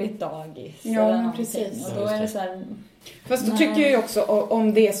in bredvid ett dagis. Ja, precis. Och då är det så här... Fast då tycker jag ju också,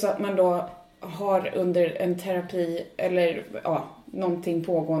 om det är så att man då har under en terapi eller någonting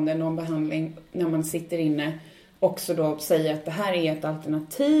pågående, någon behandling när man sitter inne, också då säger att det här är ett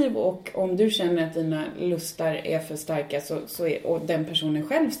alternativ, och om du känner att dina lustar är för starka och den personen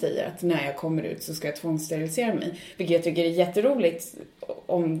själv säger att när jag kommer ut så ska jag tvångssterilisera mig, vilket jag tycker är jätteroligt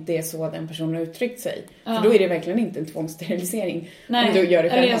om det är så den personen har uttryckt sig. För då är det verkligen inte en tvångssterilisering. Nej, om du gör det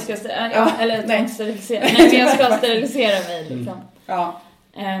själv. Eller tvångssterilisera. Nej, men jag ska sterilisera mig liksom. Ja.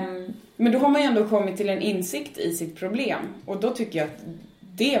 Men då har man ju ändå kommit till en insikt i sitt problem, och då tycker jag att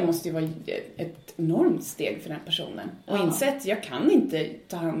det måste ju vara ett enormt steg för den här personen. Och inse att jag kan inte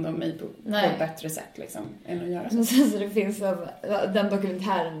ta hand om mig på ett bättre sätt liksom, än att göra så. Så det finns den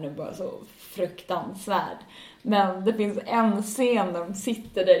dokumentären är bara så fruktansvärd. Men det finns en scen där de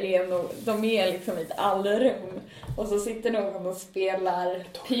sitter där igen, de är liksom i ett allrum. Och så sitter någon och spelar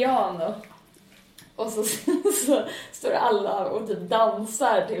piano. Och så står alla och typ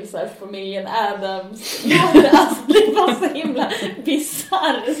dansar till så här familjen Adams. Alltså, det var så himla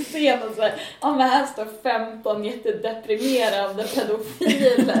bizarr scen. Så här, men här står 15 jättedeprimerade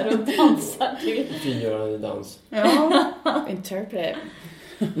pedofiler och dansar till. Frigörande dans. Ja, interpret.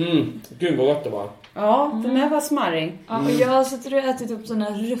 Gud vad gott det var. Ja, den här var smarrig. Ja, och jag så tror jag ätit upp såna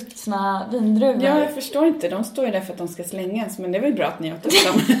ruttna vindruvor. Ja, jag förstår inte. De står ju där för att de ska slängas. Men det är väl bra att ni åt upp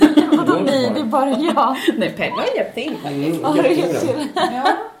dem. Nej, det är bara jag. Nej, Pelle har hjälpt till.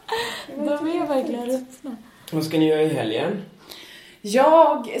 Ja, de är verkligen ruttna. Vad ska ni göra i helgen?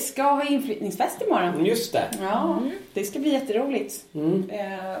 Jag ska ha inflyttningsfest imorgon. Just det. Ja, det ska bli jätteroligt.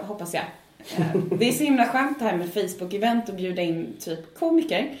 Hoppas jag. Det är så himla skönt det här med Facebook-event och bjuda in typ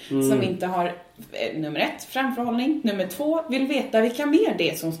komiker som inte har nummer 1, framförhållning, nummer 2, vill veta vilka mer det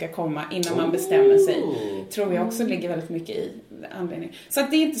är som ska komma innan man bestämmer sig. Tror jag också ligger väldigt mycket i anledning. Så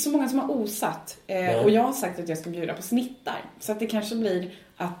att det är inte så många som har osatt. Och jag har sagt att jag ska bjuda på snittar. Så att det kanske blir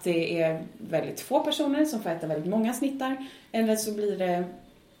att det är väldigt få personer som får äta väldigt många snittar. Eller så blir det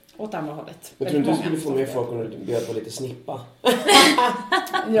åt andra hållet. Jag tror inte du skulle få med folk om du bjöd på lite snippa.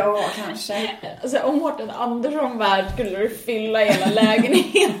 Ja, kanske. Alltså, om Mårten Andersson värld skulle du fylla hela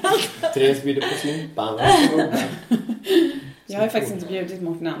lägenheten. Therese bjuder på snippa. Jag har faktiskt inte bjudit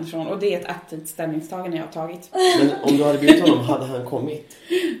Mårten Andersson, och det är ett aktivt ställningstagande jag har tagit. Men om du hade bjudit honom, hade han kommit?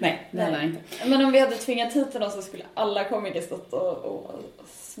 Nej, det hade han inte. Men om vi hade tvingat hit honom så skulle alla komiker stått och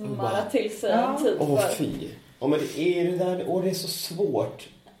smara till sig en tid. Fy. Men det är det där, det är så svårt.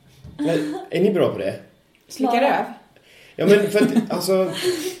 Men, är ni bra på det? Slicka röv? Ja, men för att, alltså,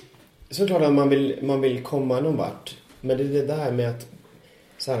 såklart att man vill komma någon vart. Men det är det där med att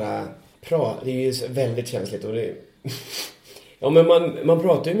så här, det är ju väldigt känsligt. Och det, men man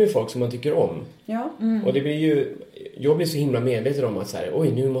pratar ju med folk som man tycker om. Ja. Och det blir ju, jag blir så himla medveten om att så här,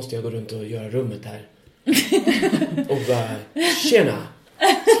 oj, nu måste jag gå runt och göra rummet här. Och bara, tjena!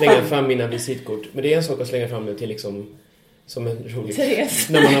 Slänga fram mina visitkort. Men det är en sak att slänga fram det till liksom som en rolig... Therese.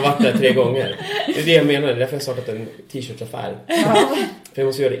 När man har varit där 3 gånger. Det är det jag menar. Det är därför jag startat en t-shirtsaffär. För jag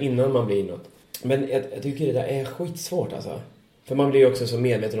måste göra det innan man blir inåt. Men jag tycker det där är skitsvårt alltså. För man blir ju också så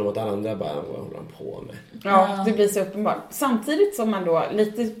medveten om att alla andra bara, vad håller de på med? Ja, det blir så uppenbart. Samtidigt som man då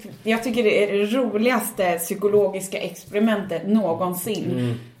jag tycker det är det roligaste psykologiska experimentet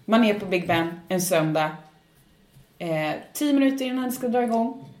någonsin. Man är på Big Ben en söndag. 10 minuter innan det ska dra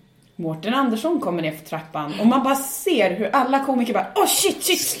igång. Mårten Andersson kommer ner för trappan. Och man bara ser hur alla komiker bara,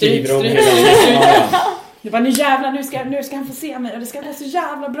 shit, stryk. Det var nu jävlar, nu ska han få se mig. Och det ska vara så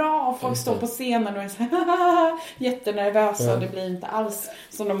jävla bra. Och folk står på scenen och är så här, jättenervösa. Och det blir inte alls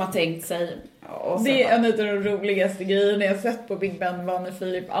som de har tänkt sig. Och det är en av de roligaste grejerna jag sett på Big Ben var när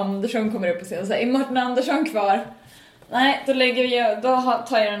Filip Andersson kommer upp på scenen och säger, är Mårten Andersson kvar? Nej, då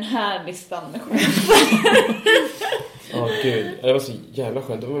tar jag den här listan med gud, det var så jävla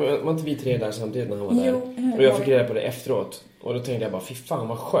skönt. Var inte vi 3 där samtidigt när han var där? Och jag fick reda på det efteråt. Och då tänkte jag bara, fy fan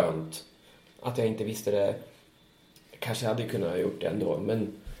vad skönt att jag inte visste det. Kanske hade kunnat ha gjort det ändå.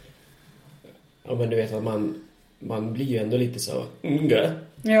 Men du vet att man blir ju ändå lite så...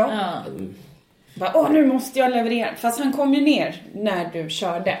 Ja. Nu måste jag leverera. Fast han kom ju ner när du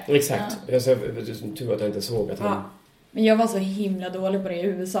körde. Exakt. Jag tur att jag inte såg att han... Men jag var så himla dålig på det i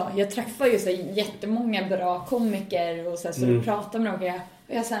USA. Jag träffar ju så jättemånga bra komiker och så du pratar med dem.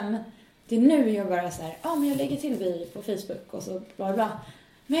 Och jag säger, men det är nu jag bara så här, men jag lägger till vi på Facebook och så bla.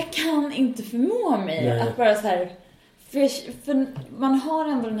 Men jag kan inte förmå mig att bara så här... För man har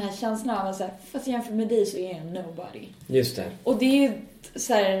ändå den här känslan av att så här, fast jämfört med dig så är jag nobody. Just det. Och det är ju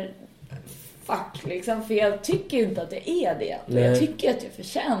så här... Fuck liksom, för jag tycker inte att jag är det. Nej. Jag tycker att jag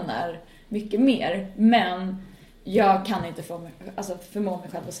förtjänar mycket mer. Men jag kan inte förmå mig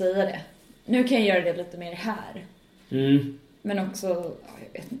själv att säga det. Nu kan jag göra det lite mer här. Men också,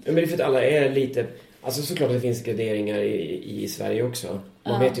 jag vet inte. Men det är för att alla är lite... Alltså såklart att det finns graderingar i Sverige också.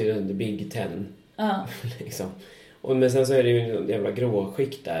 Man vet ju the Big Ten. Liksom. Men sen så är det ju en jävla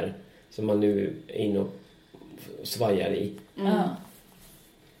gråskikt där. Som man nu är inne och svajar i.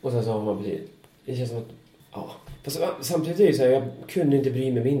 Och sen så har man precis... Det känns som att... Fast samtidigt är det så här, jag kunde inte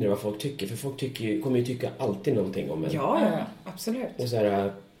bry mig mindre vad folk tycker. För folk kommer ju tycka alltid någonting om en. Ja, absolut. Och så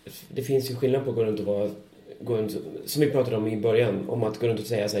här, det finns ju skillnad på att gå runt, som vi pratade om i början, om att gå runt och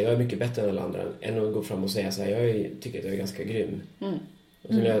säga så här, jag är mycket bättre än alla andra. Än att gå fram och säga så här, jag tycker att jag är ganska grym.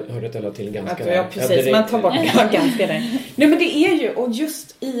 Och så när jag hörde att alla till ganska... Ja, precis. Man tar bort ganska där. Nej, men det är ju, och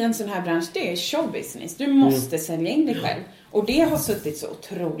just i en sån här bransch, det är showbusiness. Du måste sälja in dig själv. Och det har suttit så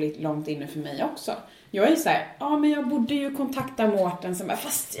otroligt långt inne för mig också. Jag är så här, men jag borde ju kontakta Mårten som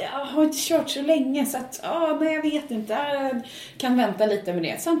fast jag har inte kört så länge så att, men jag vet inte, jag kan vänta lite med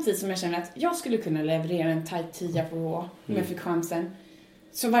det. Samtidigt som jag känner att jag skulle kunna leverera en tight 10 på Raw om jag fick chansen.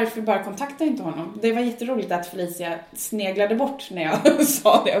 Så varför bara kontakta inte honom? Det var jätteroligt att Felicia sneglade bort när jag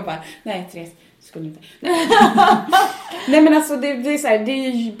sa det och bara, nej Therese, skulle inte. Nej men alltså det är så här, det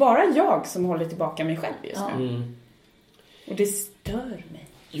är ju bara jag som håller tillbaka mig själv just nu. Och det stör mig.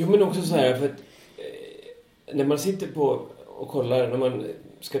 Jo men också så här, för att när man sitter på och kollar, när man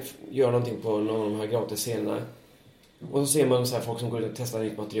ska göra någonting på någon av de här gratisscenerna och så ser man så här folk som går ut och testar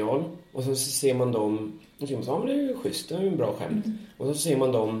nytt material och så ser man dem och så säger man, det är ju schysst, det är ju en bra skämt. Och så ser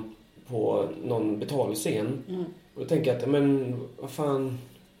man dem på någon betalscen och då tänker jag att, men vad fan,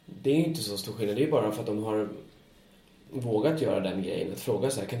 det är ju inte så stor skillnad, det är ju bara för att de har vågat göra den grejen, att fråga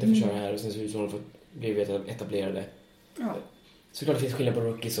så här, kan inte få köra här och sen så har de fått blivit etablerade. Såklart det finns skillnad på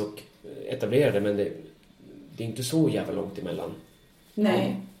rookies och etablerade, men det är inte så jävla långt emellan.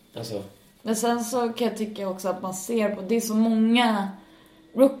 Nej. Alltså. Men sen så kan jag tycka också att man ser på, det är så många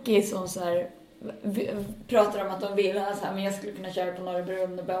rookies som så här pratar om att de vill så här, men jag skulle kunna köra på Norra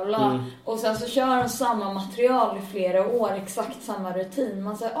Brunn och bla bla. Och sen så kör de samma material i flera år, exakt samma rutin.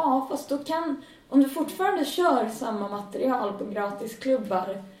 Man säger, fast då kan, om du fortfarande kör samma material på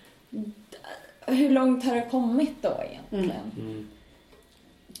gratisklubbar, hur långt har det kommit då egentligen?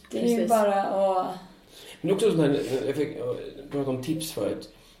 Det är ju bara att... Men också sån här, jag fick prata om tips förut.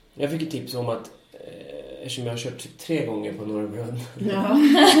 Jag fick ett tips om att eftersom jag har kört 3 gånger på Norra Brunn.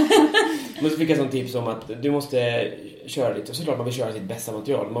 Men så fick jag sån tips om att du måste köra lite. Och såklart man vill köra sitt bästa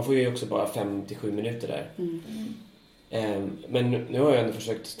material. Man får ju också bara 5-7 minuter där. Men nu har jag ändå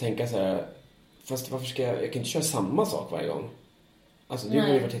försökt tänka så här. Fast varför ska jag kan inte köra samma sak varje gång. Alltså det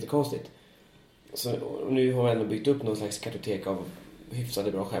har ju varit jättekonstigt. Så nu har jag ändå byggt upp någon slags kartotek av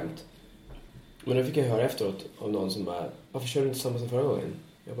hyfsade bra skämt. Men då fick jag höra efteråt av någon som bara, varför kör du inte samma som förra gången?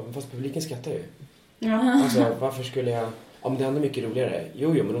 Jag bara, fast publiken skrattar ju. Alltså varför skulle jag, om det är mycket roligare.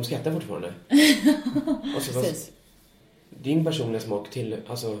 Jo, men de skrattar fortfarande. Alltså, fast, din personliga smak till,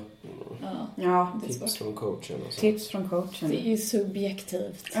 alltså tips från coachen. Och så. Tips från coachen. Det är ju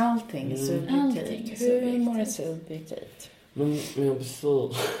subjektivt. Allting är subjektivt. Humor är subjektivt. Men jag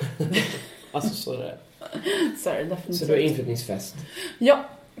besöker. Alltså så är det. Så du är inflyttningsfest. Ja,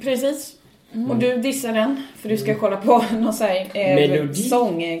 precis. Och du dissar den, för du ska kolla på någon så här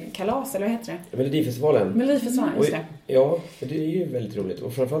sångkalas, eller vad heter det? Melodifestivalen, just det. Ja, det är ju väldigt roligt.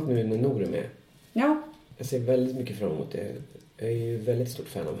 Och framförallt nu när Nor är med. Ja. Jag ser väldigt mycket fram emot det. Jag är ju väldigt stort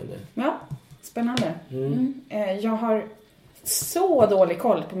fan av henne. Ja, spännande. Jag har så dålig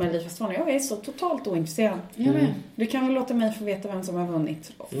koll på Melodifestivalen. Jag är så totalt ointresserad. Du kan väl låta mig få veta vem som har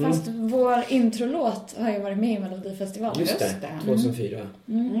vunnit. Fast vår introlåt har ju varit med i Melodifestivalen. Just det, 2004.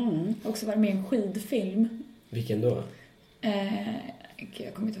 Också varit med i en skidfilm. Vilken då?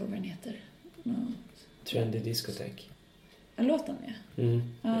 Jag kommer inte ihåg vad den heter. Trendy Discotek. Låten med?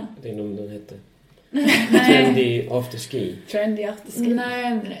 Det är nog den hette. Trendy Afterski. Trendy Afterski. Nej,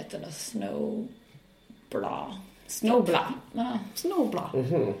 den heter Snowbla. Snowbla.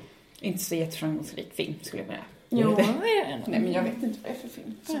 Inte så jätteframgångsrik film skulle jag säga. Jo, nej, men jag vet inte vad det är för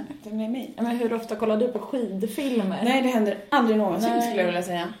film. Så den är med. Men hur ofta kollar du på skidfilmer? Nej, det händer aldrig någonsin skulle jag vilja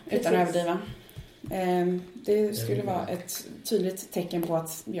säga. Utan att överdriva. Det skulle vara ett tydligt tecken på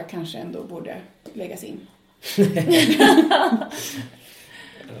att jag kanske ändå borde läggas in.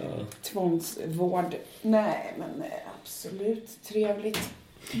 Tvångsvård. Nej, men absolut trevligt.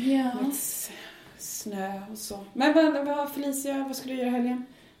 Ja. Snö och så. Men vad Felicia, vad ska du göra i helgen?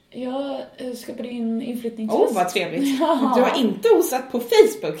 Jag ska på din inflyttningsfest. Vad trevligt. Ja. Du har inte osat på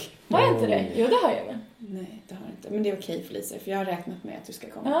Facebook. Har jag inte det? Jo, det har jag väl. Nej, det har jag inte. Men det är okej Felicia, för jag har räknat med att du ska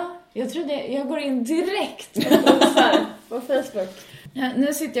komma. Ja, jag tror det. Jag går in direkt och osar på Facebook. Ja,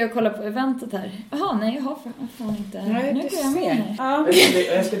 nu sitter jag och kollar på eventet här. Jaha, nej, jag har fan inte. Nej, nu går jag med här. Ja.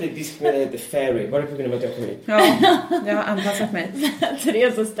 Jag ska till diskmedel heter Fairy. Var det på grund av att jag kom hit? Ja, jag har anpassat mig.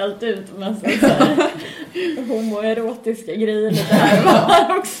 Therese har ställt ut massa så här homoerotiska grejer lite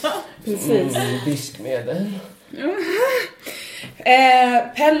här också. Precis. Diskmedel.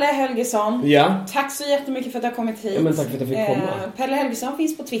 Pelle Helgesson. Ja. Tack så jättemycket för att du har kommit hit. Ja, men tack för att jag fick komma. Pelle Helgesson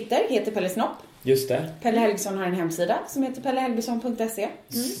finns på Twitter, heter Pelle Snopp. Just det. Pelle Helgesson har en hemsida som heter pellehelgesson.se.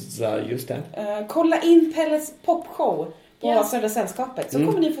 Så, just det. Kolla in Pelles popshow på Södra Sällskapet, så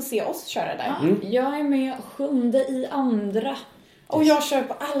kommer ni få se oss köra där. Jag är med 7/2. Och jag kör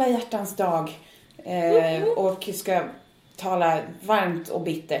på alla hjärtans dag. Och ska tala varmt och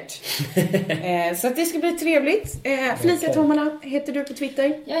bittert. Så att det ska bli trevligt. Felicia Tomala heter du på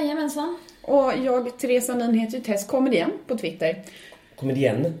Twitter. Jajamensan. Och jag, Therese Sandin, heter ju Tess Komedien på Twitter.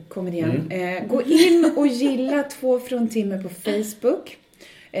 Komedien. Gå in och gilla 2 fruntimmer på Facebook.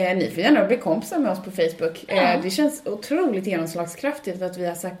 Ni får gärna bli kompisar med oss på Facebook. Det känns otroligt genomslagskraftigt att vi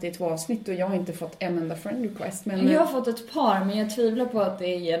har sagt det i 2 avsnitt och jag har inte fått en enda friend request. Men jag har fått ett par, men jag tvivlar på att det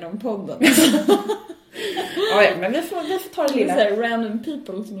är genom podden. Ja, men vi får ta det lilla. Det är så här random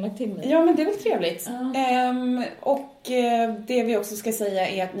people som lagt till mig. Ja, men det är väl trevligt. Och det vi också ska säga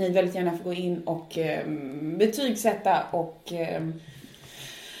är att ni väldigt gärna får gå in och betygsätta och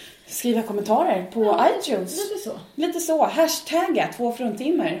skriva kommentarer på iTunes. Lite så. Hashtagga 2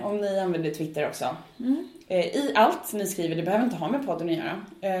 fruntimmer om ni använder Twitter också. I allt ni skriver, det behöver inte ha med podden att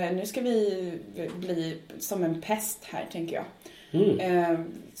göra. Nu ska vi bli som en pest här, tänker jag.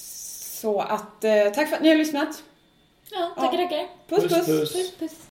 Så att tack för att ni har lyssnat. Ja, tackar. Puss. Puss.